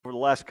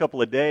last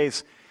couple of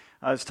days.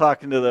 I was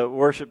talking to the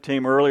worship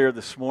team earlier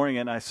this morning,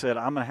 and I said,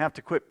 I'm going to have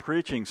to quit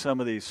preaching some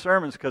of these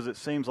sermons because it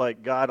seems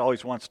like God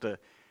always wants to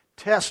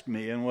test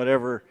me in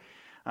whatever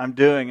I'm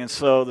doing. And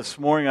so this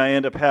morning I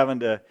end up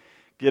having to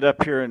get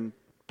up here and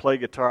play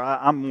guitar.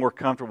 I'm more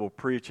comfortable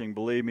preaching,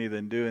 believe me,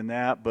 than doing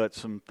that, but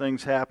some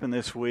things happened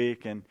this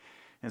week, and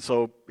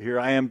so here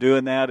I am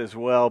doing that as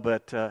well.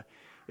 But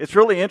it's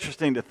really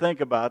interesting to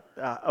think about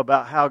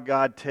how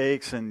God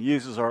takes and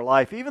uses our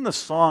life. Even the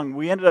song,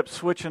 we ended up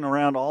switching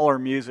around all our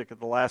music at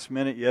the last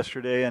minute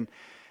yesterday, and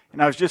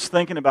I was just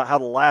thinking about how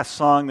the last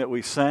song that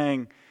we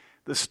sang,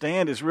 The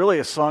Stand, is really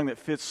a song that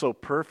fits so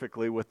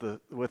perfectly with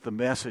the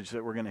message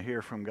that we're going to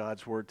hear from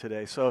God's Word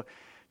today. So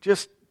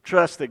just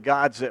trust that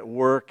God's at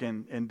work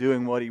and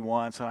doing what He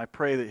wants, and I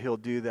pray that He'll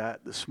do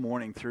that this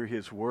morning through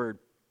His Word.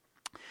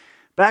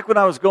 Back when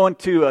I was going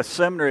to a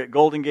seminary at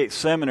Golden Gate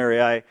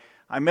Seminary,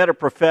 I met a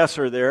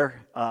professor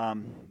there,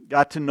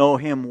 got to know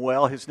him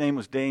well. His name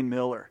was Dane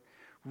Miller.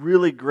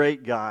 Really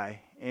great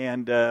guy,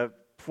 and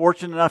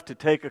fortunate enough to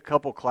take a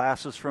couple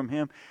classes from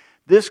him.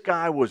 This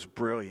guy was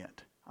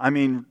brilliant. I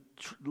mean,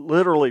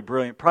 literally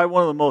brilliant. Probably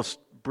one of the most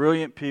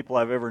brilliant people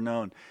I've ever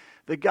known.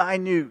 The guy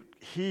knew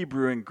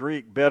Hebrew and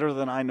Greek better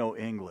than I know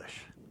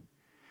English.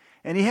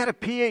 And he had a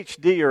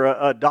PhD or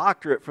a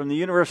doctorate from the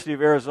University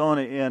of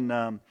Arizona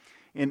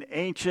in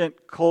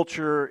ancient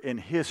culture and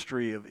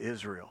history of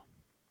Israel.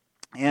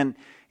 And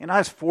I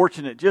was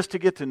fortunate just to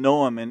get to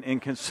know him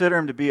and consider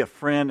him to be a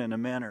friend and a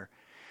mentor.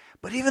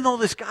 But even though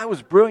this guy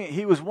was brilliant,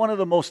 he was one of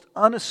the most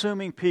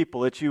unassuming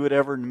people that you would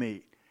ever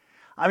meet.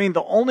 I mean,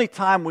 the only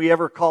time we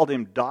ever called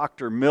him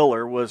Dr.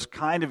 Miller was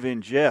kind of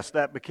in jest.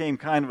 That became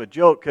kind of a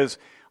joke because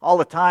all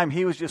the time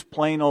he was just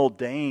plain old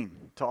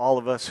Dane to all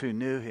of us who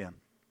knew him.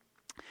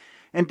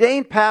 And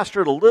Dane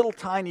pastored a little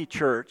tiny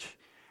church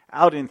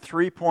out in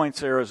 3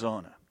 Points,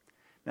 Arizona.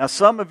 Now,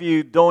 some of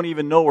you don't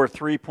even know where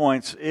 3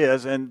 Points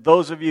is, and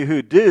those of you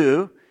who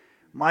do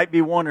might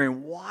be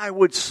wondering, why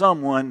would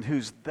someone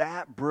who's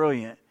that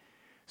brilliant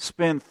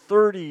spend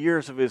 30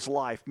 years of his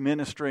life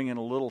ministering in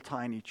a little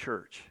tiny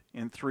church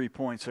in 3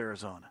 Points,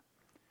 Arizona?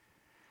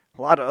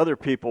 A lot of other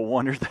people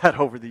wondered that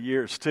over the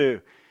years,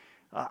 too.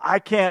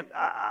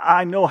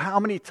 I know how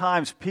many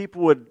times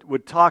people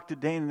would talk to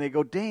Dane, and they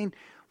go, Dane,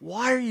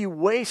 why are you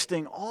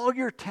wasting all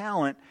your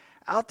talent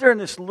out there in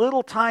this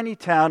little tiny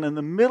town in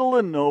the middle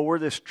of nowhere,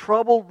 this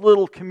troubled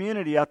little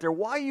community out there?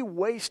 Why are you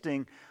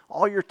wasting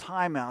all your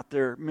time out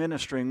there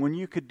ministering when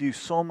you could do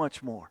so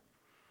much more?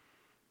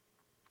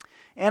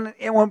 And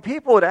when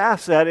people would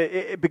ask that,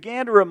 it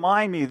began to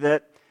remind me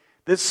that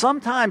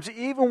sometimes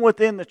even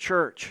within the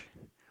church,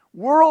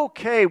 we're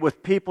okay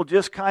with people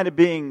just kind of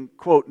being,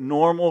 quote,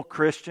 normal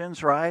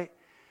Christians, right?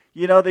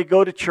 You know, they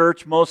go to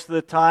church most of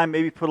the time,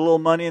 maybe put a little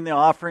money in the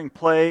offering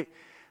plate,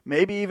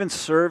 maybe even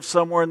serve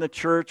somewhere in the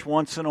church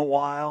once in a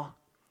while.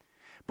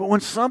 But when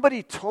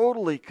somebody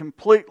totally,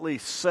 completely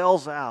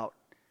sells out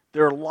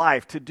their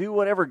life to do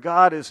whatever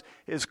God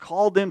has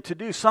called them to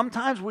do,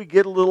 sometimes we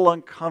get a little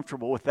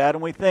uncomfortable with that,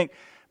 and we think,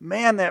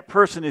 man, that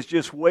person is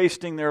just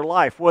wasting their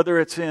life, whether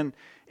it's in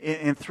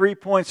 3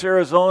 Points,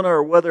 Arizona,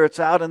 or whether it's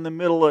out in the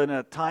middle in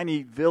a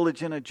tiny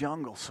village in a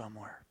jungle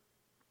somewhere.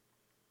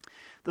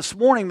 This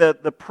morning, the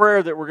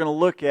prayer that we're going to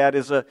look at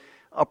is a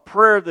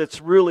prayer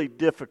that's really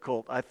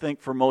difficult, I think,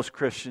 for most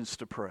Christians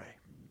to pray.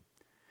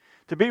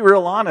 To be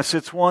real honest,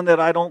 it's one that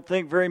I don't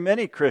think very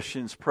many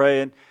Christians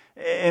pray,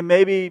 and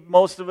maybe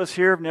most of us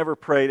here have never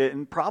prayed it,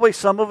 and probably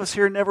some of us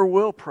here never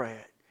will pray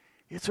it.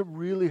 It's a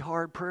really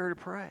hard prayer to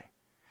pray.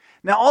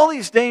 Now, all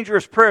these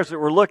dangerous prayers that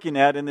we're looking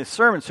at in this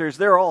sermon series,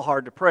 they're all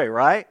hard to pray,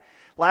 right?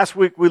 Last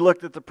week we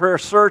looked at the prayer,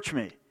 Search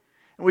Me,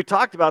 and we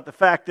talked about the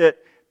fact that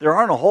there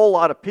aren't a whole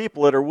lot of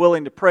people that are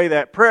willing to pray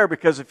that prayer,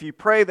 because if you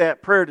pray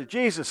that prayer to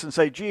Jesus and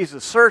say,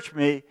 Jesus, search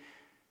me,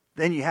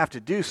 then you have to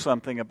do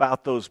something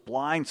about those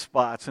blind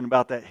spots and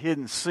about that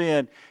hidden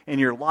sin in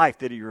your life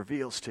that He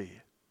reveals to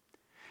you.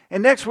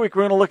 And next week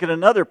we're going to look at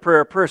another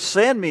prayer,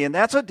 Send Me, and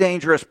that's a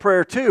dangerous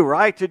prayer too,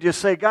 right? To just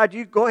say, God,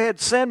 you go ahead,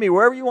 send me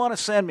wherever you want to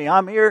send me.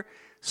 I'm here,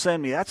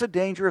 send me. That's a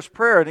dangerous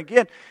prayer. And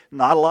again,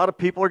 not a lot of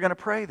people are going to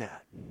pray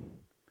that.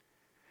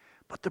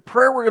 But the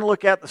prayer we're going to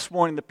look at this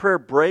morning, the prayer,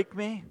 Break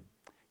Me,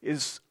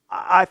 is,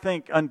 I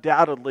think,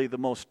 undoubtedly the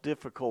most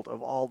difficult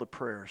of all the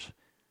prayers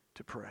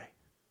to pray.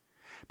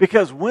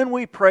 Because when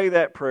we pray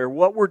that prayer,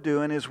 what we're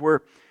doing is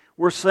we're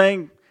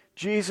saying,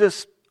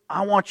 Jesus,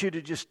 I want you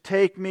to just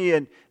take me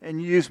and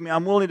use me.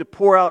 I'm willing to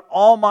pour out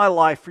all my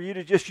life for you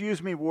to just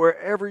use me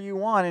wherever you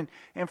want.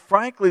 And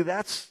frankly,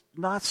 that's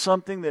not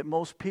something that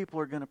most people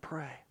are going to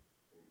pray.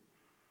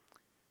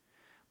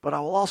 But I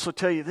will also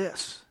tell you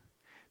this,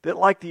 that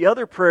like the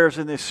other prayers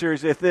in this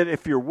series, that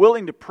if you're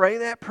willing to pray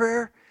that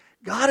prayer,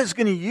 God is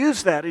going to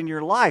use that in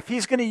your life.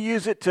 He's going to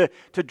use it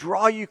to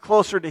draw you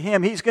closer to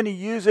Him. He's going to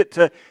use it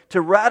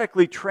to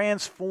radically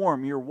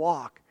transform your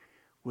walk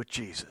with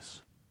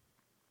Jesus.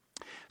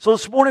 So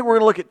this morning we're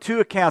going to look at two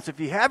accounts. If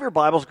you have your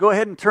Bibles, go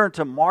ahead and turn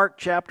to Mark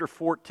chapter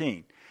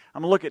 14.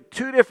 I'm going to look at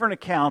two different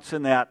accounts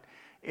in that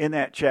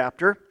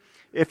chapter.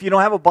 If you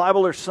don't have a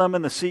Bible, there's some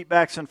in the seat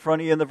backs in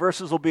front of you, and the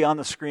verses will be on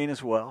the screen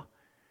as well.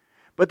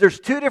 But there's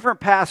two different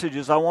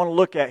passages I want to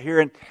look at here,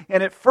 and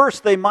at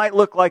first they might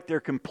look like they're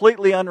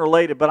completely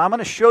unrelated, but I'm going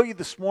to show you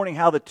this morning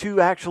how the two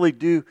actually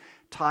do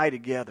tie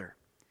together.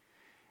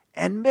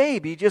 And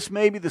maybe, just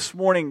maybe this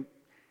morning,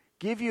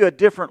 give you a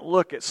different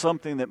look at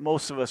something that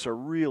most of us are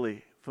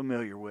really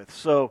familiar with.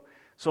 So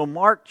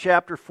Mark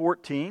chapter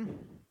 14,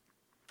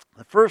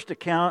 the first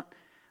account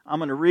I'm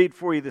going to read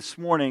for you this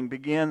morning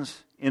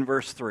begins in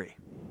verse 3. It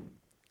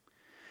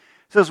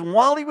says,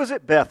 "While he was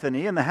at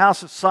Bethany in the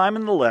house of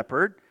Simon the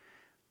leper,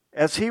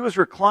 as he was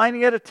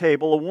reclining at a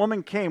table, a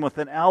woman came with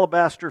an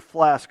alabaster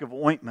flask of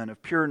ointment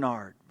of pure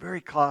nard,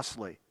 very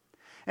costly.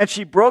 And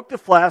she broke the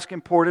flask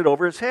and poured it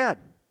over his head.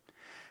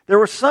 There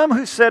were some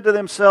who said to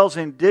themselves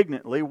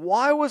indignantly,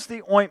 'Why was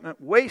the ointment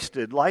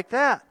wasted like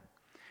that?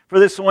 For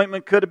this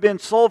ointment could have been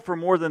sold for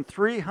more than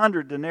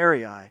 300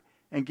 denarii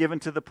and given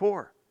to the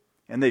poor.'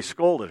 And they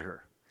scolded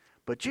her.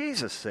 But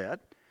Jesus said,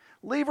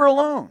 'Leave her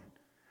alone.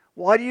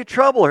 Why do you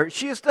trouble her?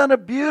 She has done a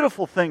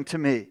beautiful thing to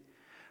me.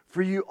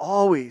 For you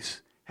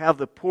always have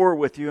the poor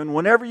with you, and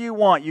whenever you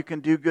want, you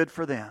can do good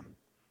for them.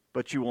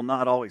 But you will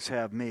not always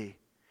have me.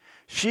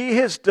 She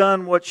has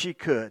done what she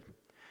could.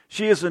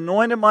 She has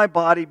anointed my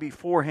body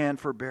beforehand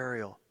for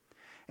burial.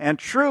 And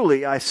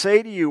truly, I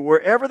say to you,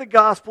 wherever the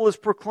gospel is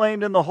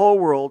proclaimed in the whole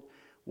world,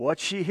 what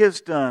she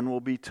has done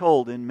will be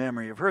told in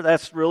memory of her.'"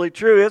 That's really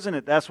true, isn't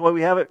it? That's why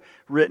we have it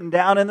written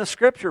down in the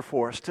Scripture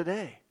for us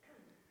today.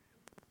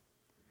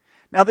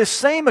 Now, this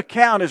same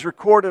account is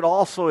recorded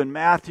also in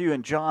Matthew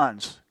and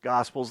John's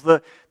Gospels.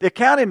 The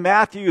account in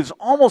Matthew is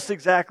almost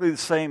exactly the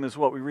same as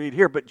what we read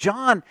here, but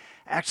John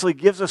actually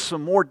gives us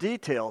some more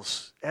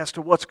details as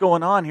to what's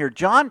going on here.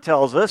 John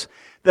tells us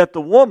that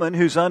the woman,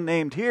 who's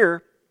unnamed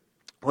here,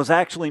 was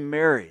actually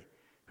Mary,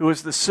 who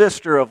was the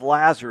sister of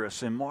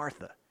Lazarus and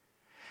Martha.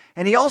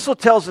 And he also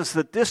tells us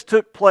that this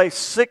took place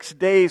 6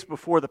 days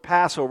before the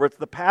Passover. It's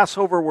the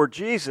Passover where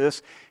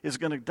Jesus is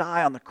going to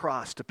die on the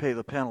cross to pay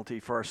the penalty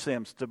for our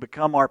sins, to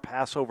become our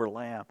Passover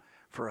lamb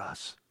for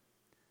us.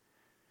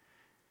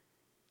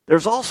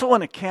 There's also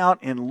an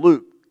account in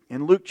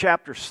Luke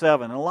chapter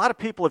 7. And a lot of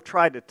people have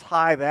tried to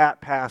tie that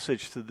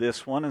passage to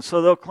this one. And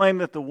so they'll claim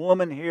that the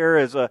woman here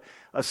is a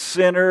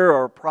sinner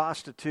or a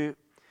prostitute.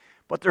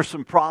 But there's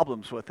some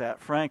problems with that,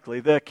 frankly.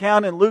 The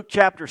account in Luke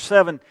chapter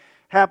 7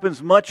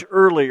 happens much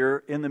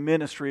earlier in the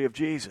ministry of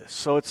Jesus.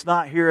 So it's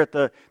not here at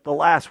the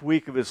last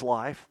week of his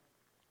life.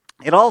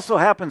 It also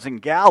happens in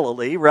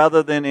Galilee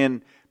rather than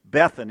in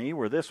Bethany,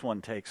 where this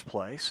one takes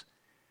place.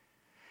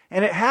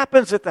 And it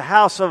happens at the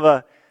house of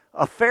a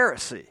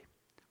Pharisee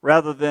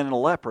rather than a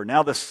leper.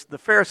 Now, the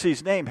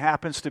Pharisee's name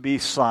happens to be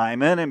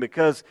Simon, and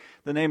because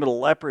the name of the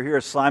leper here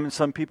is Simon,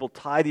 some people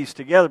tie these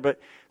together, but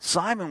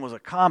Simon was a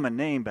common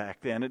name back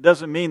then. It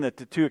doesn't mean that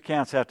the two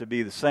accounts have to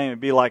be the same. It'd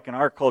be like in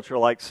our culture,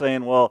 like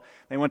saying, well,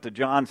 they went to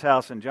John's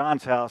house and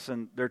John's house,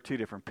 and they're two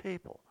different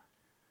people.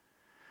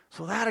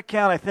 So that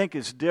account, I think,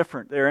 is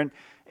different there.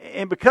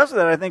 And because of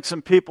that, I think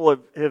some people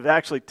have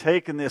actually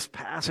taken this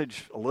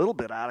passage a little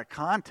bit out of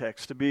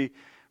context, to be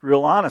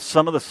real honest.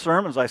 Some of the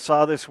sermons I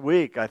saw this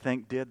week, I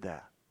think, did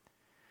that.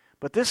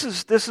 But this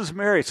is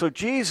Mary. So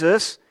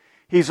Jesus,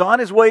 he's on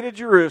his way to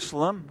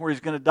Jerusalem, where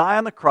he's going to die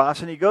on the cross,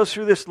 and he goes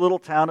through this little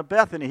town of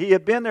Bethany. He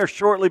had been there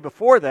shortly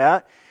before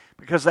that,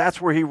 because that's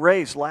where he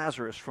raised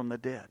Lazarus from the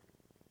dead.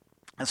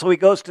 And so he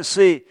goes to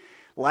see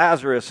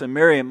Lazarus and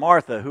Mary and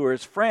Martha, who are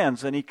his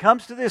friends, and he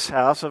comes to this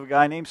house of a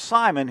guy named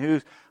Simon,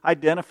 who's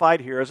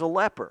identified here as a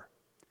leper.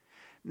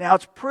 Now,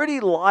 it's pretty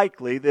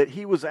likely that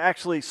he was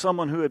actually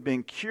someone who had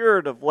been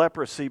cured of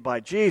leprosy by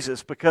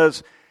Jesus,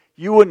 because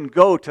you wouldn't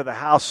go to the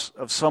house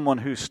of someone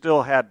who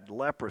still had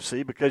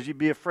leprosy because you'd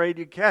be afraid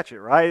you'd catch it,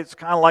 right? It's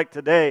kind of like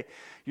today.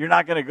 You're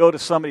not going to go to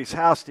somebody's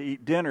house to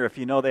eat dinner if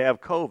you know they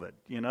have COVID.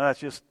 That's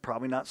just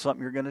probably not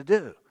something you're going to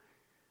do.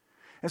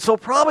 And so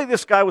probably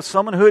this guy was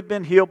someone who had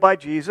been healed by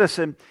Jesus,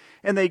 and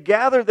they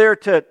gathered there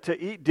to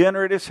eat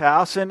dinner at his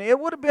house, and it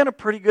would have been a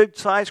pretty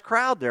good-sized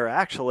crowd there,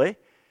 actually.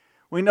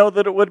 We know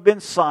that it would have been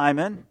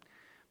Simon,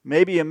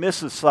 maybe a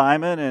Mrs.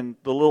 Simon and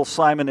the little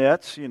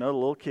Simonettes, the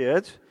little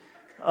kids.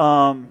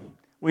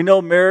 We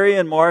know Mary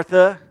and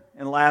Martha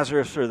and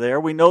Lazarus are there.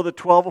 We know the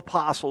 12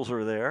 apostles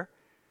are there,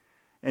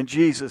 and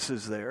Jesus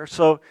is there.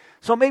 So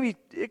maybe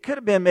it could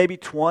have been maybe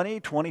 20,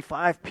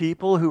 25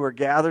 people who were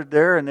gathered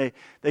there, and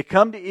they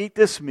come to eat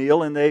this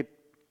meal, and they're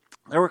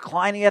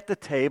reclining at the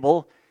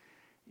table,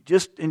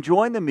 just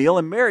enjoying the meal,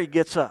 and Mary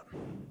gets up.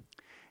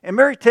 And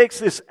Mary takes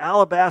this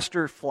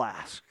alabaster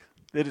flask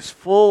that is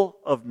full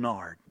of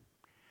nard.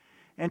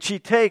 And she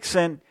takes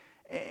and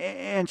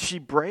she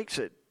breaks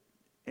it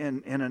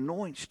and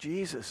anoints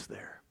Jesus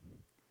there.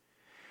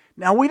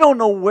 Now, we don't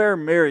know where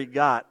Mary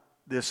got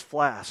this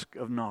flask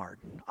of nard.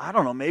 I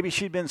don't know. Maybe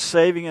she'd been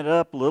saving it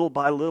up little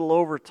by little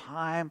over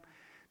time.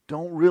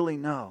 Don't really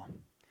know.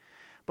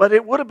 But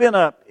it would have been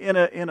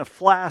in a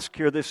flask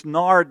here, this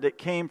nard that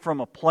came from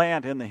a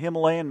plant in the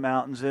Himalayan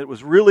mountains. It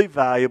was really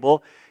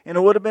valuable, and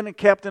it would have been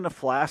kept in a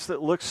flask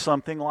that looks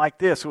something like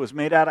this. It was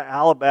made out of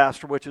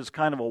alabaster, which is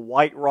kind of a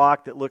white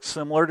rock that looks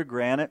similar to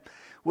granite.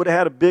 Would have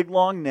had a big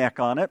long neck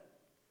on it,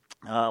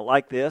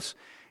 like this.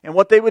 And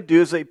what they would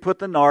do is they'd put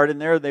the nard in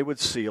there, they would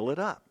seal it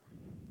up.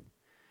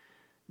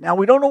 Now,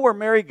 we don't know where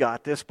Mary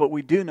got this, but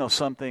we do know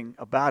something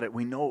about it.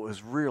 We know it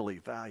was really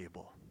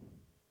valuable.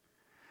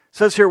 It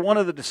says here, one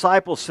of the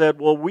disciples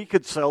said, well, we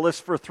could sell this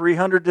for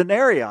 300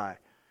 denarii.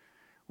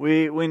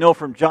 We know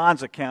from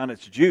John's account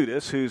it's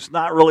Judas, who's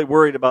not really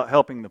worried about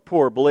helping the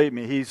poor. Believe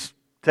me, he's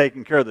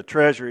taking care of the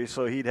treasury,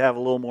 so he'd have a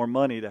little more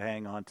money to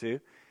hang on to.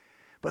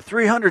 But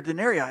 300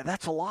 denarii,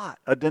 that's a lot.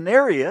 A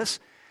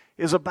denarius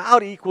is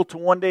about equal to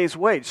 1 day's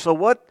wage. So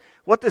what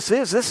this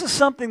is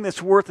something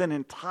that's worth an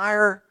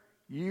entire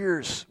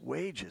year's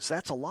wages.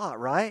 That's a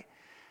lot, right?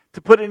 To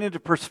put it into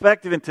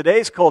perspective, in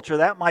today's culture,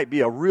 that might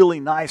be a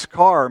really nice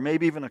car, or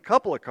maybe even a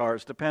couple of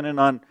cars, depending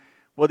on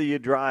whether you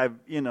drive,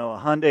 a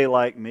Hyundai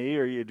like me,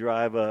 or you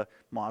drive a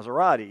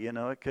Maserati.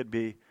 It could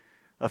be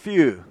a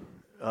few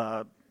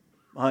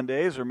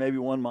Hyundais, or maybe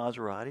one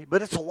Maserati.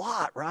 But it's a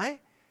lot, right?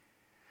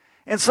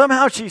 And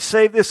somehow she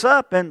saved this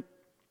up, and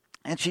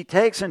she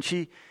takes and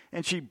she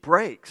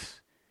breaks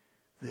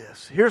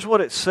this. Here's what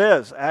it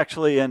says,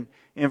 actually, in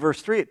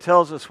verse 3. It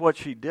tells us what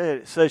she did.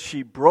 It says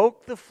she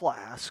broke the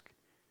flask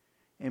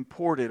and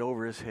poured it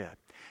over his head.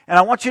 And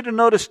I want you to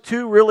notice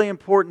two really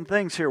important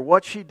things here,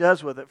 what she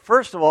does with it.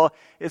 First of all,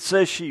 it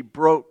says she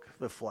broke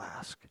the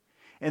flask.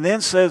 And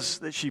then says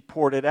that she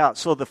poured it out.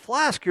 So the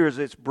flask here is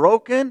it's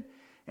broken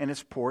and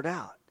it's poured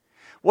out.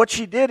 What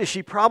she did is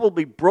she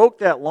probably broke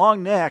that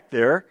long neck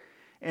there,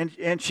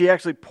 and she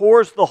actually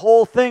pours the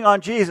whole thing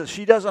on Jesus.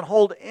 She doesn't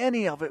hold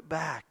any of it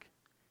back.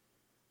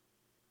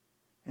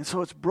 And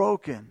so it's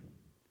broken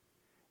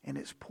and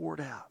it's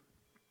poured out.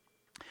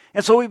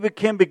 And so we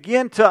can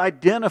begin to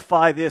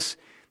identify this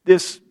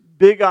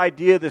big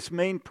idea, this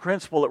main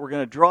principle that we're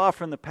going to draw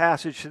from the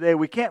passage today.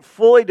 We can't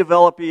fully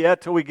develop it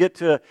yet till we get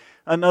to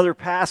another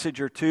passage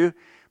or two.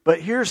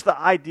 But here's the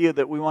idea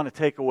that we want to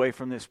take away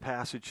from this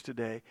passage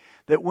today.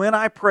 That when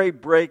I pray,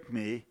 break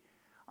me,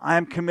 I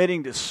am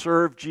committing to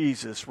serve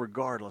Jesus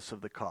regardless of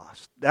the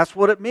cost. That's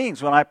what it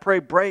means when I pray,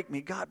 break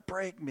me. God,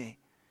 break me.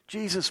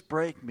 Jesus,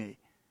 break me.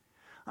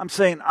 I'm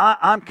saying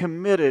I'm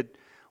committed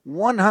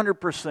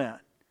 100%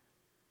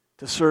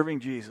 to serving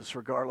Jesus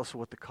regardless of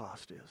what the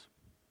cost is.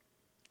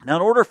 Now,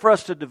 in order for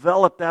us to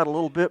develop that a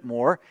little bit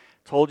more,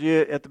 I told you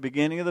at the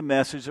beginning of the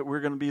message that we're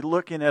going to be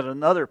looking at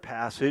another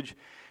passage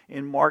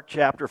in Mark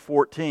chapter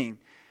 14.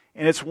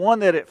 And it's one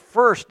that at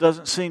first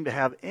doesn't seem to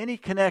have any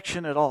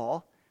connection at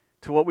all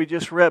to what we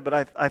just read,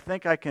 but I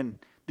think I can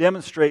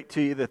demonstrate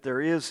to you that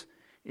there is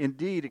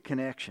indeed a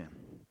connection.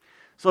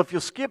 So if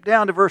you'll skip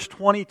down to verse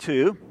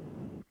 22,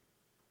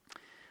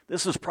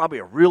 this is probably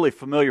a really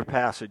familiar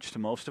passage to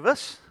most of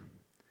us.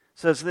 It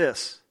says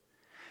this,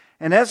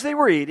 and as they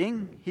were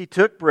eating, he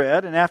took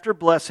bread, and after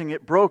blessing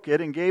it, broke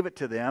it, and gave it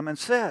to them, and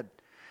said,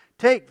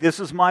 take, this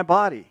is my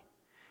body.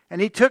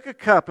 And he took a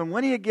cup, and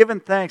when he had given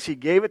thanks, he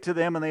gave it to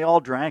them, and they all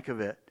drank of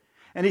it.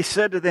 And he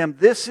said to them,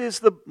 this is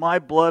my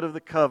blood of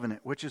the covenant,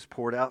 which is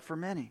poured out for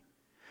many.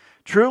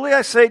 Truly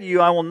I say to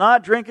you, I will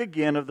not drink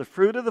again of the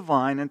fruit of the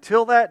vine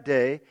until that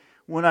day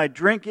when I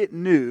drink it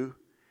new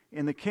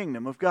in the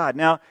kingdom of God.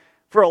 Now,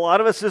 for a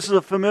lot of us, this is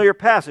a familiar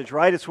passage,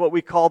 right? It's what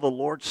we call the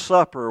Lord's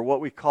Supper, or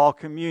what we call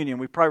communion.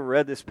 We've probably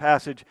read this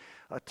passage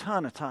a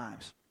ton of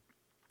times.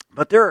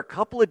 But there are a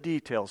couple of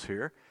details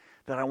here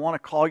that I want to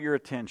call your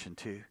attention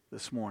to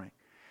this morning.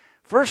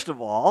 First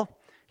of all,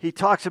 he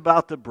talks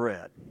about the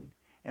bread.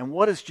 And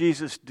what does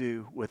Jesus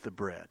do with the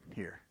bread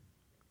here?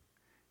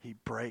 He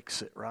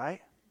breaks it,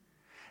 right?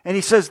 And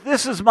he says,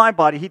 this is my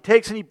body. He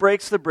takes and he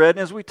breaks the bread.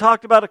 And as we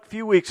talked about a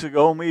few weeks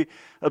ago when we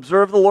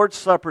observed the Lord's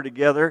Supper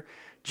together,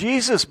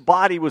 Jesus'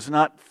 body was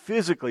not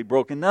physically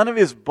broken. None of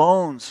his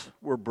bones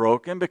were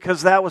broken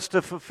because that was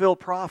to fulfill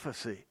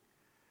prophecy.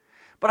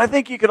 But I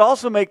think you could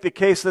also make the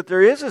case that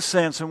there is a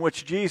sense in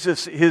which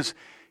Jesus,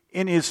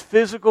 in his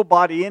physical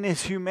body, in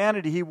his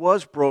humanity, he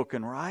was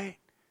broken, right?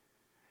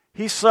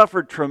 He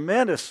suffered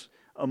tremendous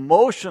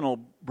emotional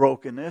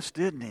brokenness,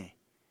 didn't he?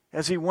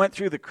 As he went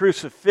through the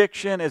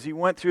crucifixion, as he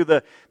went through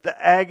the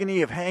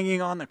agony of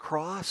hanging on the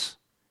cross.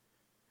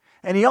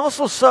 And he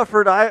also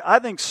suffered, I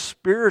think,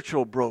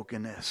 spiritual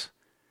brokenness.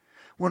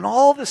 When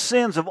all the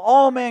sins of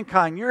all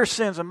mankind, your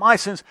sins and my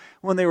sins,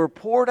 when they were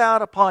poured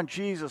out upon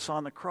Jesus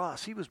on the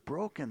cross, he was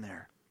broken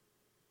there.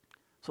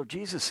 So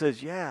Jesus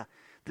says, yeah,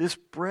 this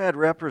bread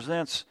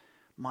represents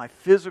my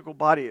physical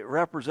body. It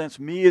represents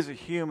me as a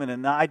human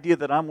and the idea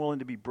that I'm willing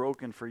to be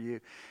broken for you.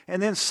 And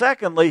then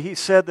secondly, he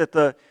said that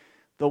the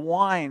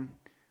wine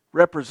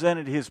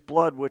represented his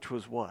blood, which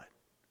was what?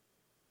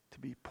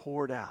 To be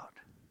poured out.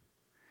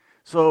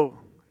 So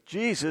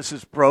Jesus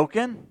is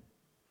broken,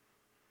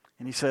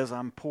 and he says,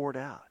 I'm poured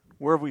out.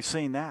 Where have we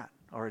seen that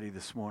already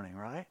this morning,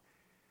 right?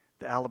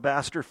 The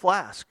alabaster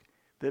flask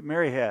that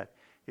Mary had.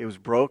 It was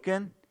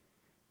broken,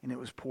 and it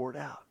was poured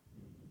out.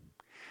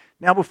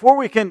 Now, before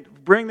we can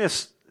bring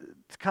this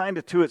kind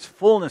of to its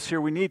fullness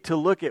here, we need to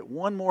look at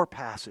one more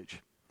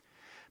passage.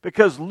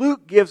 Because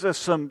Luke gives us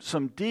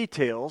some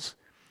details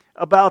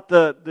about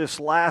this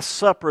Last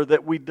Supper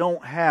that we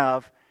don't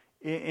have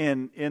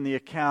in the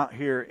account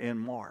here in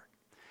Mark.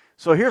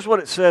 So here's what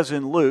it says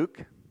in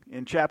Luke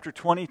in chapter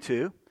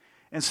 22.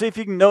 And see if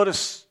you can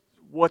notice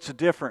what's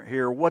different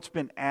here, what's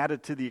been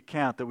added to the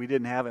account that we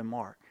didn't have in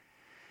Mark.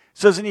 It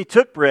says, and he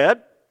took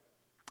bread,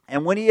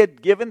 and when he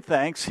had given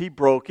thanks, he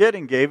broke it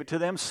and gave it to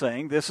them,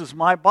 saying, this is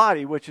my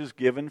body, which is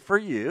given for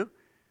you.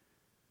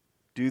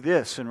 Do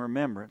this in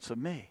remembrance of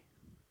me.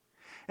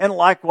 And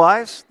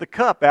likewise, the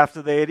cup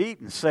after they had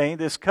eaten, saying,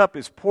 this cup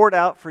is poured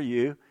out for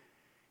you,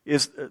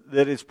 is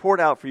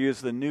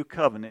the new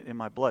covenant in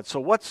my blood. So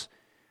what's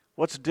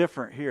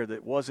different here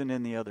that wasn't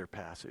in the other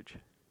passage?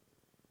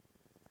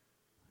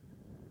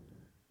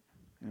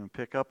 You want to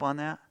pick up on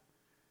that?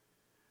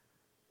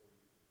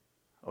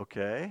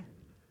 Okay.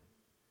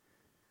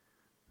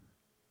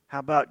 How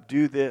about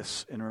do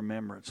this in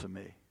remembrance of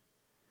me?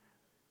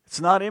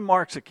 It's not in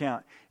Mark's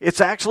account.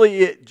 It's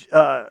actually,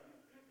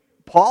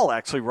 Paul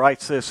actually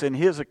writes this in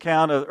his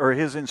account or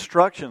his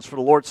instructions for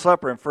the Lord's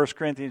Supper in 1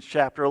 Corinthians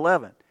chapter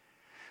 11.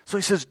 So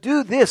he says,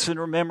 do this in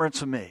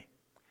remembrance of me.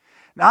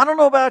 Now, I don't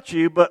know about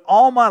you, but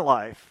all my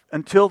life,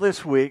 until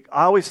this week,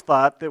 I always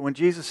thought that when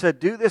Jesus said,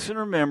 do this in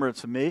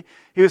remembrance of me,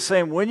 he was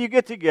saying, when you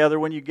get together,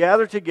 when you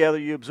gather together,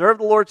 you observe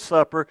the Lord's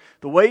Supper,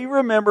 the way you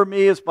remember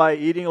me is by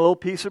eating a little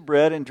piece of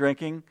bread and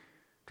drinking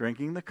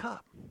the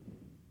cup.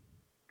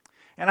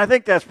 And I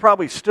think that's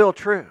probably still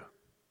true.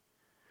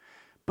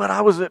 But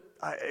I was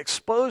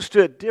exposed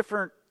to a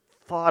different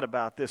thought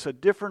about this, a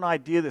different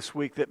idea this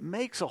week that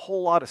makes a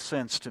whole lot of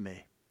sense to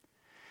me.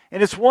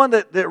 And it's one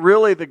that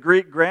really the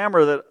Greek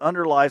grammar that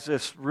underlies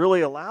this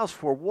really allows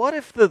for. What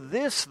if the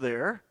this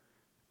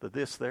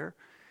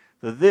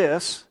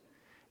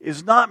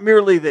is not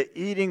merely the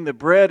eating the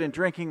bread and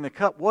drinking the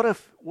cup? What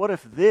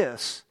if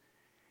this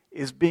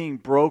is being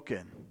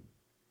broken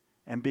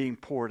and being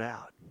poured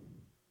out?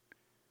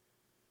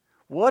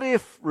 What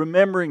if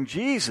remembering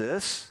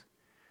Jesus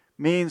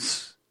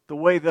means the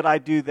way that I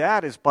do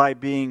that is by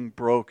being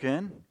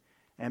broken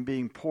and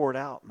being poured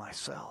out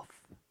myself?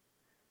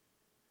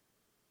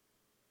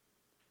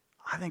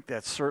 I think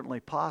that's certainly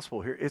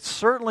possible here. It's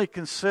certainly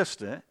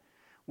consistent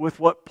with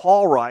what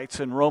Paul writes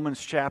in Romans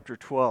chapter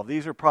 12.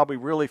 These are probably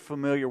really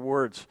familiar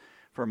words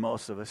for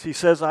most of us. He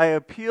says, I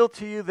appeal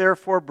to you,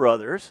 therefore,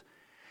 brothers,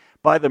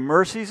 by the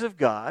mercies of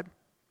God,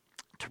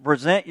 to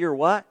present your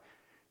what?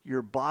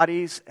 Your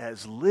bodies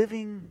as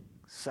living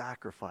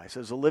sacrifice,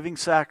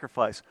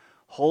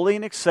 holy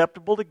and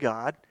acceptable to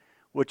God,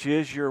 which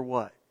is your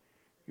what?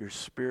 Your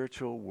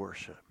spiritual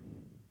worship.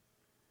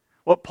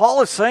 What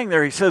Paul is saying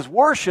there, he says,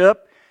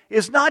 worship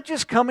is not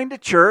just coming to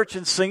church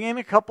and singing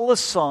a couple of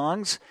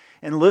songs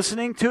and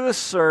listening to a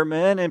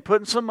sermon and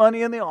putting some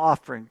money in the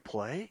offering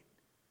plate.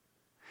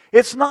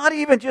 It's not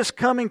even just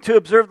coming to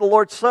observe the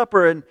Lord's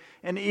Supper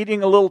and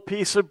eating a little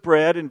piece of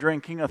bread and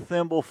drinking a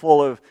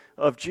thimbleful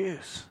of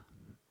juice.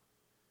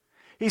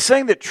 He's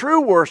saying that true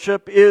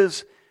worship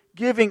is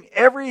giving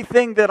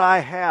everything that I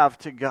have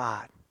to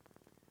God.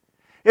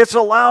 It's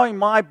allowing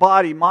my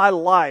body, my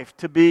life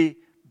to be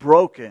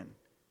broken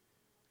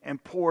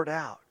and poured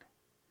out.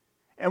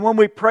 And when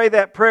we pray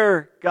that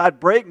prayer, God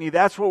break me,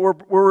 that's what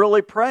we're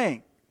really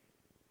praying.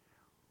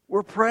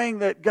 We're praying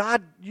that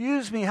God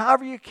use me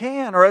however you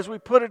can, or as we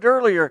put it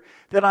earlier,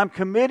 that I'm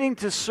committing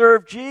to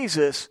serve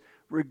Jesus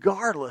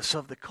regardless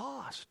of the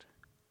cost.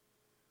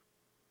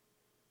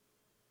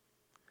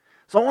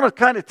 So I want to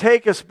kind of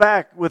take us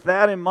back with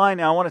that in mind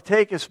now. I want to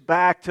take us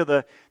back to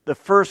the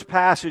first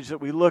passage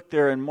that we looked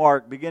there in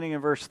Mark, beginning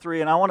in verse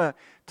 3. And I want to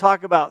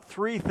talk about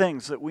three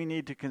things that we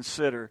need to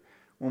consider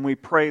when we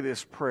pray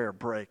this prayer,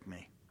 break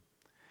me.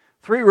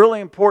 Three really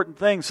important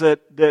things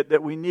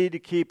that we need to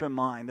keep in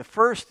mind. The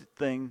first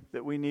thing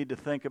that we need to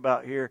think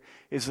about here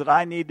is that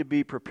I need to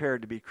be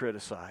prepared to be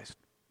criticized.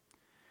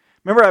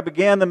 Remember, I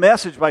began the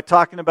message by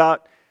talking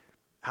about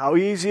how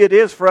easy it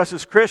is for us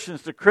as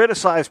Christians to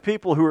criticize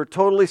people who are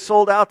totally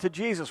sold out to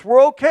Jesus.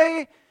 We're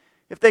okay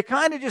if they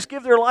kind of just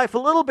give their life a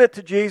little bit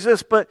to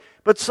Jesus, but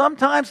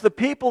sometimes the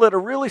people that are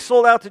really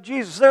sold out to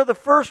Jesus, they're the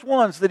first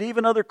ones that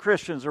even other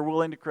Christians are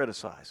willing to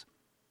criticize.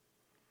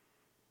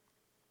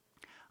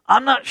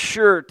 I'm not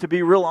sure, to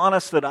be real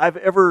honest, that I've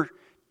ever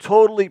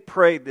totally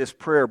prayed this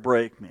prayer,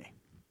 break me,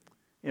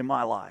 in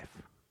my life.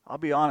 I'll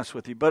be honest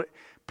with you. But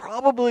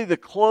probably the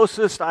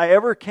closest I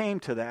ever came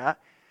to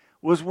that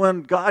was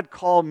when God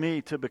called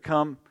me to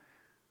become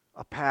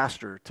a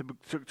pastor,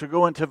 to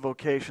go into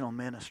vocational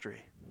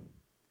ministry.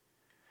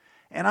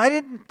 And I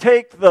didn't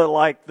take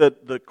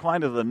the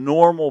kind of the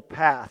normal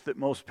path that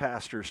most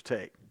pastors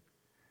take.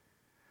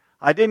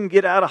 I didn't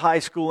get out of high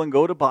school and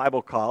go to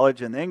Bible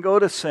college and then go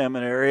to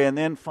seminary and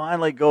then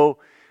finally go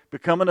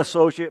become an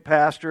associate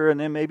pastor and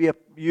then maybe a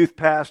youth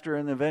pastor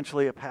and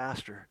eventually a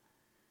pastor.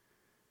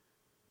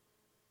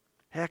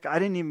 Heck, I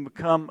didn't even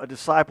become a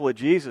disciple of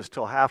Jesus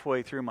till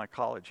halfway through my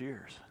college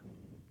years.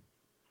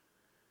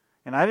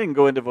 And I didn't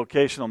go into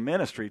vocational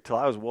ministry till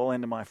I was well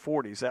into my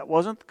 40s. That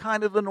wasn't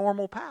kind of the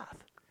normal path.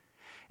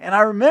 And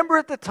I remember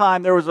at the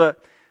time there was a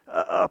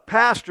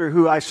pastor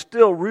who I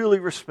still really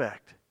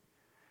respect.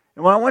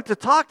 And when I went to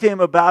talk to him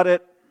about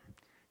it,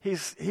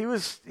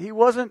 he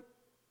wasn't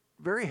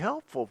very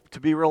helpful, to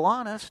be real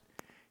honest.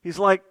 He's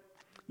like,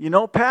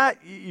 Pat,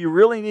 you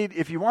really need,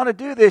 if you want to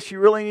do this, you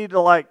really need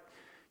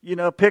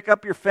to pick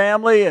up your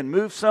family and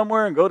move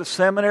somewhere and go to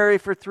seminary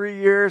for 3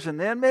 years, and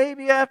then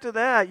maybe after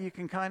that you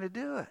can kind of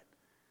do it.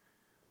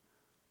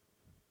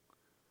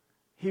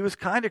 He was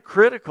kind of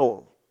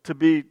critical, to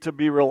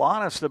be real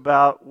honest,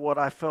 about what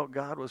I felt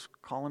God was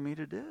calling me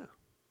to do.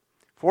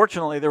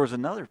 Fortunately, there was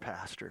another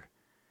pastor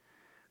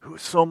who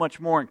was so much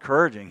more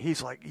encouraging.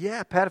 He's like,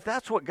 yeah, Pat, if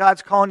that's what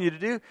God's calling you to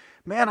do,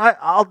 man,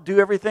 I'll do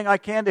everything I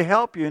can to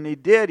help you. And he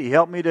did. He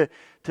helped me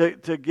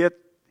to get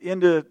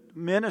into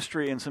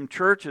ministry in some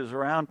churches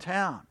around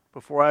town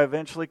before I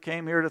eventually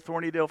came here to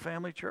Thornydale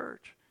Family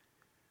Church.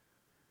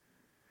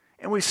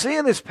 And we see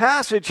in this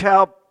passage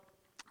how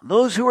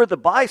those who are the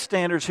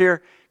bystanders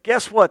here,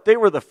 guess what? They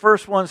were the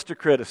first ones to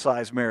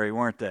criticize Mary,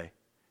 weren't they?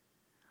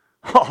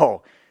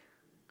 Oh,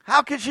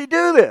 how could she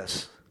do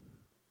this?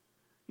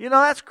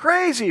 That's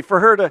crazy for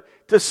her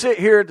to sit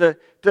here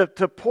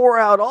to pour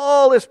out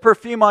all this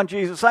perfume on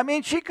Jesus. I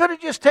mean, she could have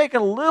just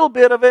taken a little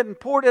bit of it and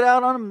poured it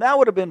out on him. That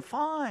would have been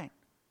fine.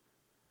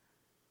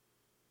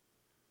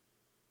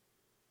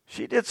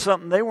 She did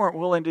something they weren't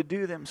willing to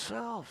do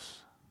themselves.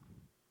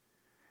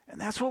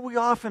 And that's what we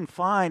often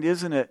find,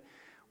 isn't it,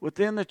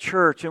 within the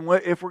church? And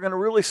if we're going to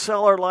really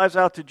sell our lives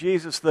out to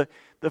Jesus, the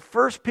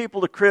first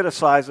people to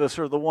criticize us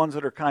are the ones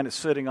that are kind of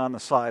sitting on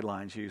the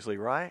sidelines usually,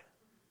 right?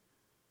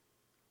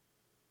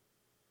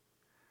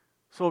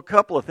 So a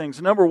couple of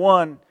things. Number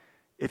one,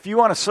 if you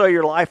want to sell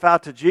your life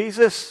out to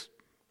Jesus,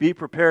 be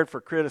prepared for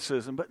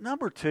criticism. But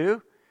number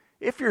two,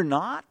 if you're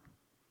not,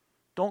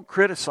 don't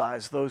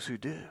criticize those who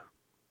do.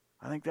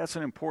 I think that's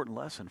an important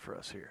lesson for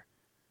us here.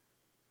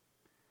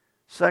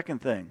 Second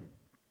thing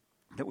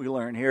that we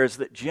learn here is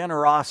that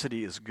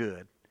generosity is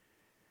good,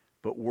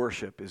 but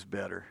worship is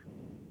better.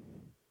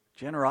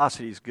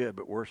 Generosity is good,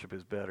 but worship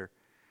is better.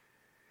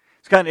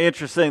 It's kind of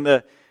interesting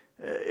that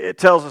it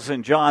tells us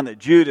in John that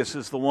Judas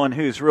is the one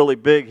who's really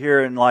big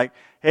here and like,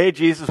 hey,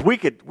 Jesus, we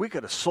could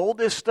have sold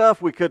this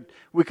stuff. We could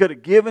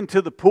have given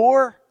to the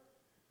poor.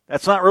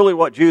 That's not really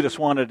what Judas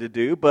wanted to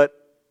do, but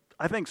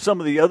I think some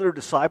of the other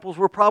disciples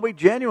were probably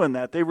genuine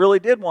that they really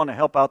did want to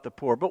help out the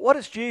poor. But what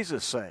does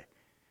Jesus say?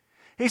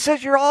 He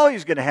says you're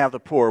always going to have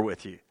the poor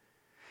with you.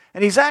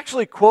 And he's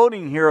actually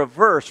quoting here a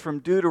verse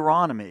from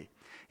Deuteronomy.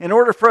 In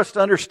order for us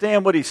to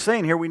understand what he's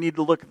saying here, we need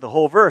to look at the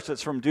whole verse.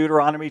 It's from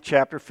Deuteronomy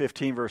chapter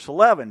 15, verse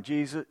 11.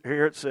 Jesus,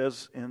 here it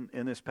says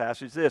in this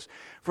passage this,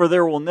 for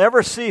there will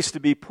never cease to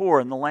be poor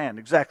in the land.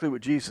 Exactly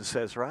what Jesus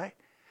says, right?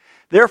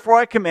 Therefore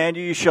I command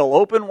you, you shall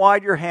open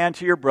wide your hand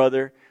to your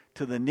brother,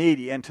 to the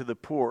needy, and to the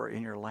poor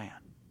in your land.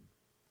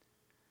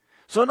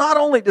 So not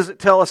only does it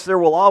tell us there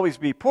will always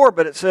be poor,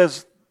 but it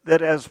says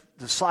that as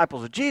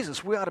disciples of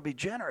Jesus, we ought to be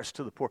generous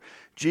to the poor.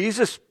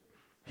 Jesus,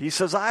 he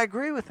says, I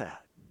agree with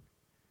that.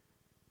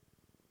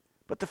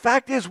 But the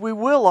fact is, we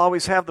will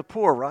always have the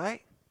poor,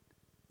 right?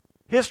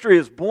 History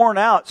has borne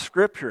out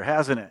Scripture,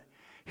 hasn't it?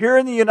 Here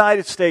in the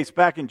United States,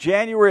 back in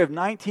January of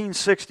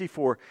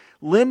 1964,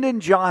 Lyndon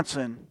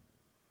Johnson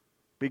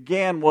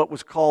began what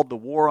was called the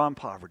War on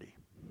Poverty.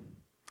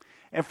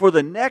 And for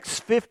the next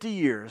 50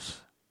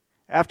 years,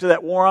 after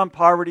that War on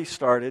Poverty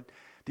started,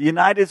 the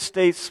United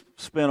States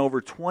spent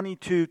over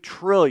 $22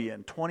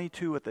 trillion,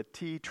 22 with a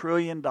T,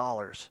 trillion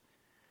dollars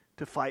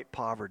to fight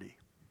poverty.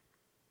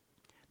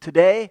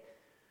 Today,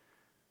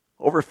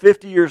 over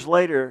 50 years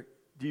later,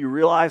 do you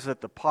realize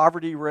that the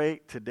poverty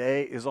rate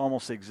today is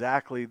almost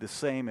exactly the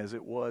same as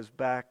it was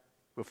back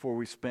before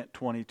we spent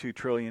 $22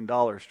 trillion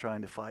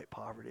trying to fight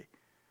poverty?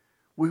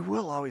 We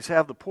will always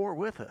have the poor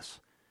with us.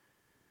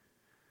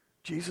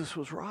 Jesus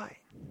was right.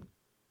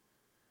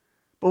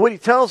 But what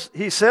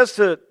he says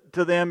to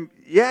them,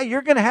 yeah,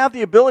 you're going to have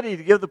the ability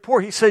to give the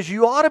poor. He says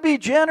you ought to be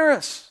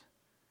generous.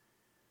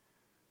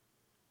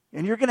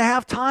 And you're going to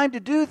have time to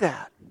do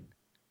that.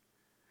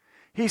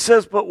 He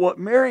says, but what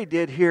Mary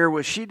did here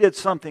was she did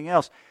something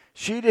else.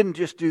 She didn't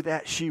just do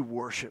that, she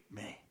worshiped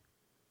me.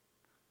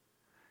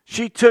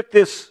 She took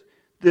this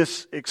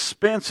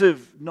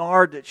expensive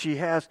nard that she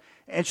has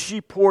and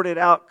she poured it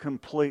out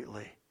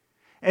completely.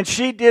 And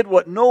she did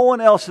what no one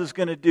else is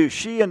going to do.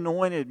 She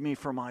anointed me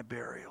for my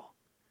burial.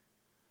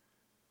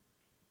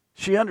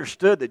 She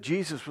understood that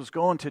Jesus was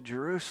going to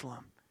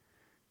Jerusalem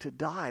to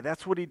die.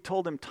 That's what he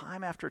told him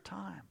time after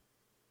time.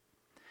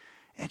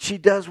 And she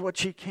does what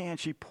she can.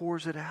 She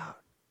pours it out.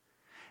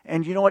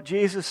 And you know what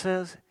Jesus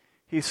says?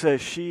 He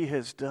says, she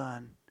has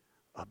done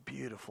a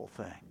beautiful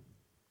thing.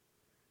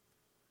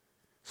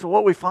 So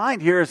what we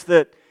find here is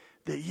that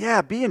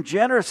yeah, being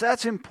generous,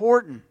 that's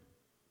important.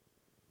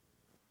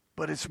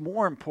 But it's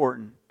more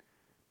important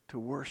to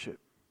worship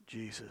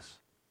Jesus.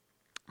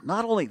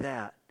 Not only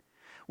that,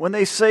 when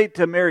they say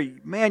to Mary,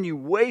 man, you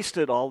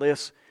wasted all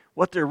this,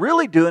 what they're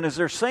really doing is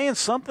they're saying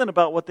something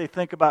about what they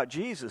think about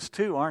Jesus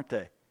too, aren't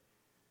they?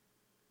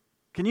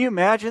 Can you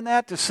imagine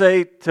that? To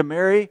say to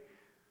Mary,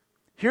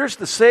 here's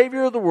the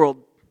Savior of the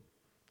world,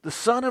 the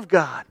Son of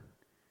God,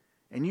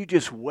 and you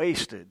just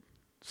wasted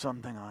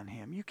something on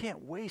Him. You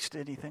can't waste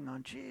anything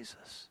on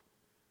Jesus.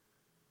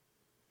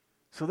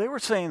 So they were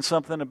saying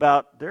something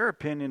about their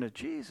opinion of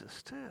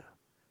Jesus too.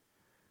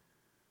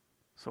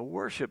 So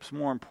worship's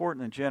more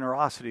important than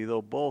generosity,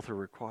 though both are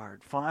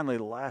required. Finally,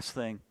 the last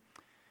thing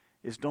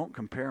is don't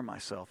compare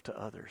myself to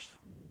others.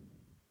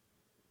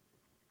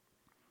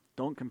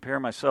 Don't compare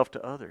myself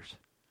to others.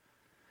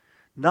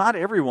 Not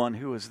everyone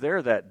who was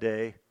there that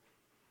day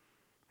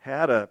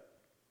had an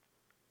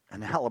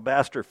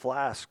alabaster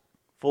flask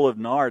full of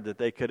nard that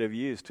they could have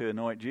used to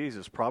anoint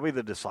Jesus. Probably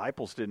the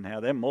disciples didn't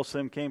have them. Most of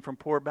them came from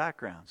poor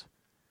backgrounds.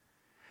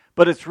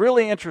 But it's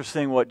really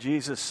interesting what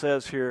Jesus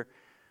says here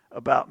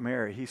about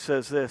Mary. He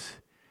says this,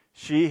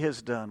 she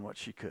has done what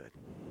she could.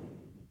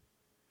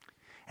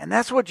 And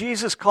that's what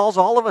Jesus calls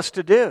all of us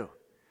to do.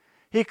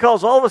 He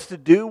calls all of us to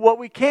do what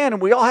we can.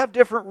 And we all have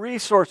different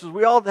resources.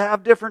 We all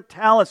have different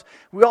talents.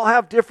 We all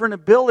have different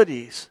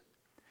abilities.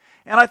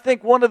 And I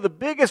think one of the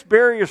biggest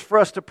barriers for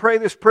us to pray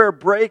this prayer,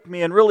 break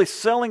me, and really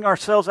selling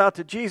ourselves out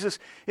to Jesus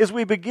is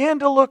we begin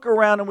to look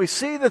around and we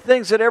see the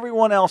things that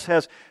everyone else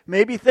has,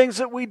 maybe things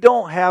that we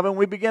don't have, and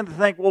we begin to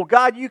think, well,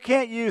 God, you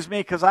can't use me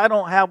because I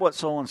don't have what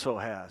so-and-so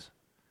has.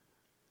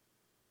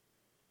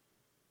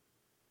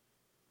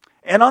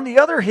 And on the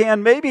other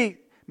hand, maybe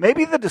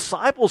the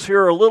disciples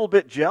here are a little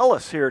bit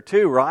jealous here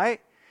too,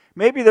 right?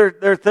 Maybe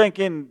they're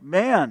thinking,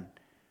 man,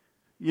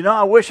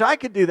 I wish I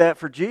could do that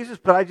for Jesus,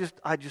 but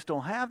I just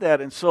don't have that.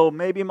 And so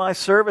maybe my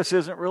service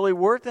isn't really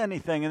worth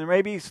anything. And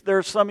maybe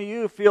there's some of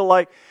you who feel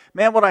like,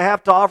 man, what I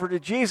have to offer to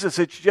Jesus,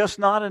 it's just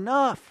not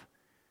enough.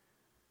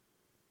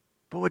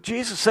 But what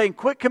Jesus is saying,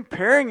 quit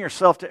comparing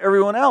yourself to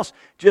everyone else.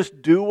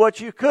 Just do what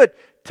you could.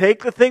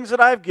 Take the things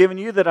that I've given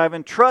you, that I've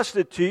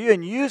entrusted to you,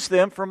 and use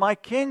them for my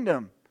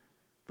kingdom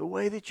the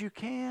way that you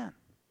can.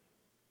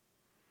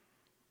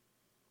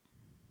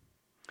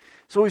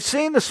 So we've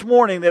seen this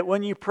morning that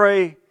when you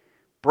pray,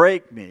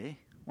 break me,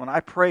 when I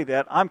pray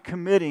that, I'm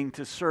committing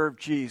to serve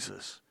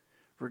Jesus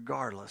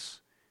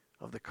regardless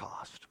of the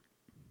cost.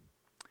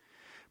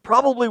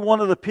 Probably one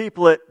of the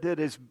people that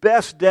has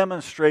best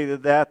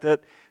demonstrated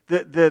that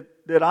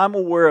I'm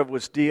aware of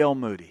was D.L.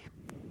 Moody.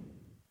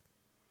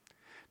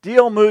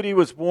 D.L. Moody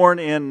was born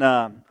in,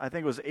 I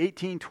think it was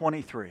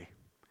 1823.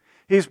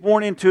 He was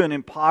born into an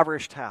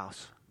impoverished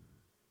house.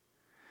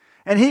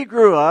 And he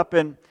grew up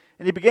and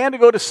he began to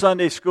go to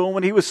Sunday school.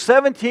 When he was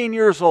 17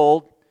 years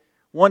old,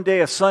 one day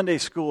a Sunday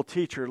school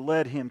teacher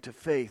led him to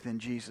faith in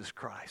Jesus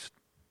Christ.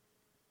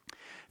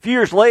 A few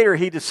years later,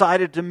 he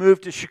decided to move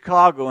to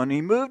Chicago. And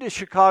he moved to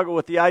Chicago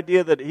with the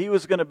idea that he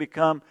was going to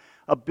become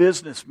a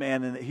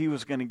businessman and that he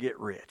was going to get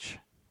rich.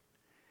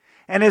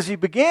 And as he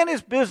began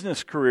his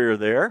business career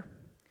there,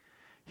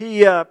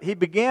 he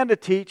began to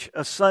teach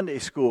a Sunday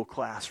school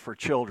class for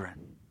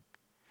children.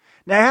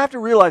 Now, I have to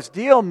realize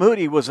D.L.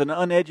 Moody was an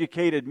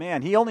uneducated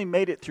man. He only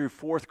made it through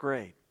 4th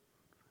grade.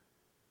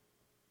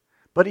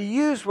 But he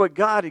used what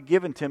God had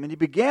given to him, and he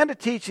began to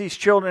teach these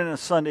children in a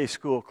Sunday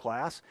school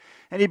class,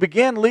 and he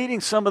began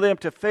leading some of them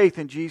to faith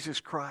in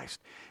Jesus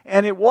Christ.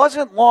 And it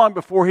wasn't long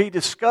before he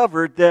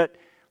discovered that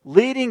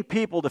leading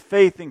people to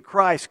faith in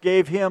Christ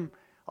gave him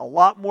a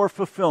lot more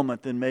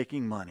fulfillment than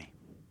making money.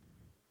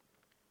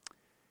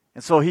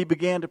 And so he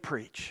began to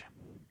preach.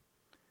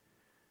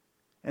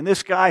 And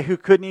this guy who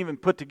couldn't even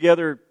put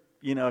together,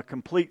 a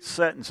complete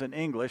sentence in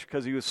English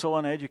because he was so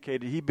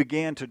uneducated, he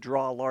began to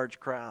draw large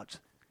crowds.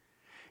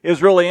 It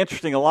was really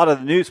interesting. A lot of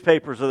the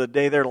newspapers of the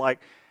day, they're like,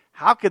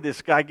 how could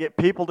this guy get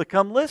people to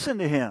come listen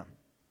to him?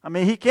 I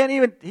mean, he can't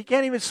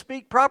even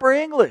speak proper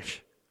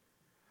English.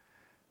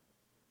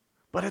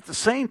 But at the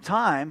same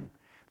time,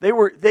 they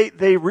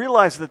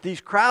realized that these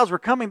crowds were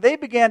coming. They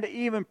began to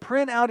even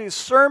print out his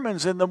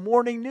sermons in the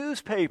morning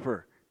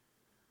newspaper.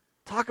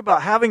 Talk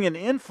about having an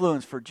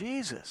influence for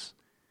Jesus.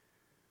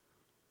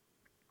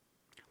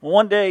 Well,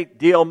 one day,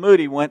 D.L.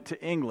 Moody went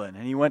to England,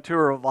 and he went to a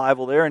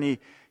revival there, and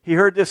he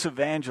heard this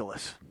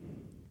evangelist.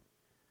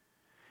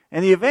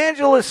 And the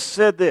evangelist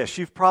said this.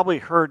 You've probably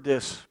heard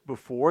this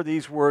before.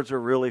 These words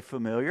are really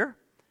familiar.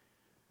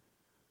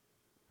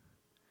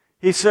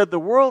 He said, the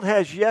world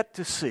has yet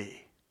to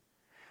see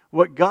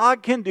what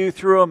God can do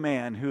through a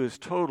man who is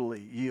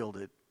totally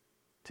yielded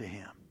to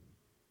Him.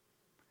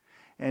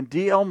 And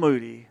D.L.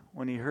 Moody,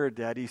 when he heard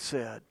that, he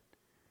said,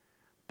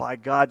 by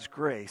God's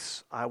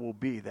grace, I will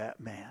be that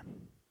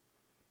man.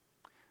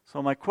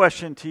 So my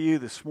question to you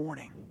this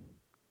morning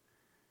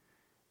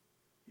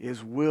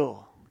is,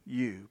 will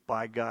you,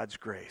 by God's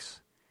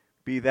grace,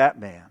 be that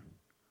man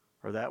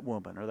or that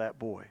woman or that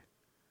boy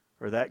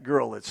or that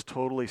girl that's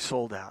totally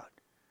sold out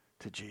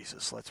to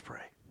Jesus? Let's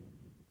pray.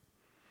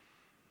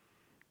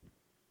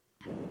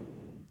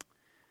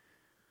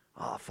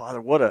 Oh, Father,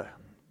 what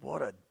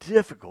a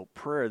difficult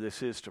prayer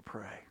this is to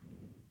pray.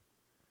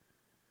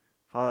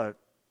 Father,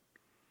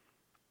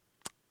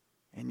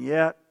 and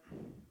yet,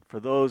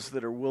 for those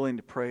that are willing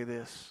to pray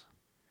this,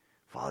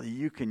 Father,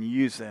 you can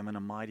use them in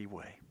a mighty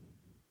way.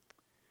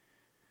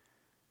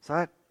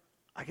 So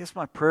I guess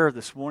my prayer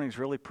this morning is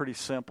really pretty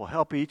simple.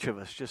 Help each of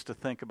us just to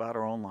think about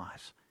our own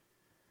lives.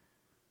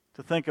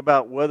 To think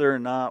about whether or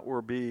not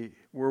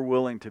we're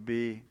willing to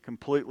be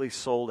completely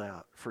sold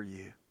out for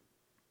you.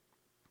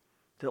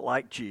 That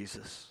like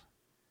Jesus,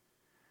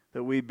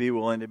 that we'd be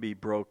willing to be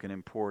broken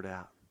and poured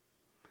out.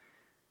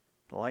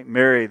 Like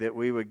Mary, that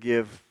we would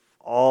give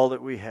all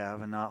that we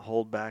have and not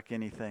hold back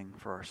anything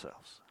for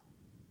ourselves.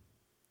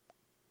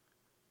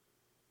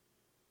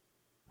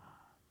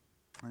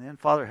 And then,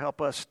 Father,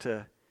 help us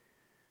to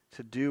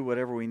do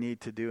whatever we need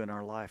to do in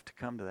our life to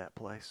come to that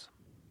place.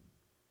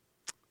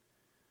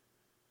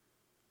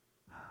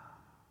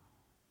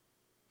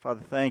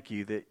 Father, thank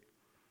you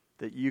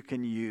that you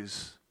can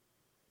use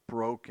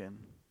broken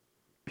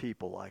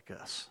people like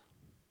us.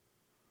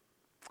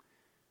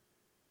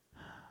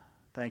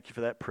 Thank you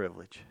for that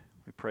privilege.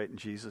 We pray it in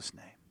Jesus'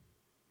 name.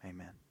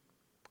 Amen.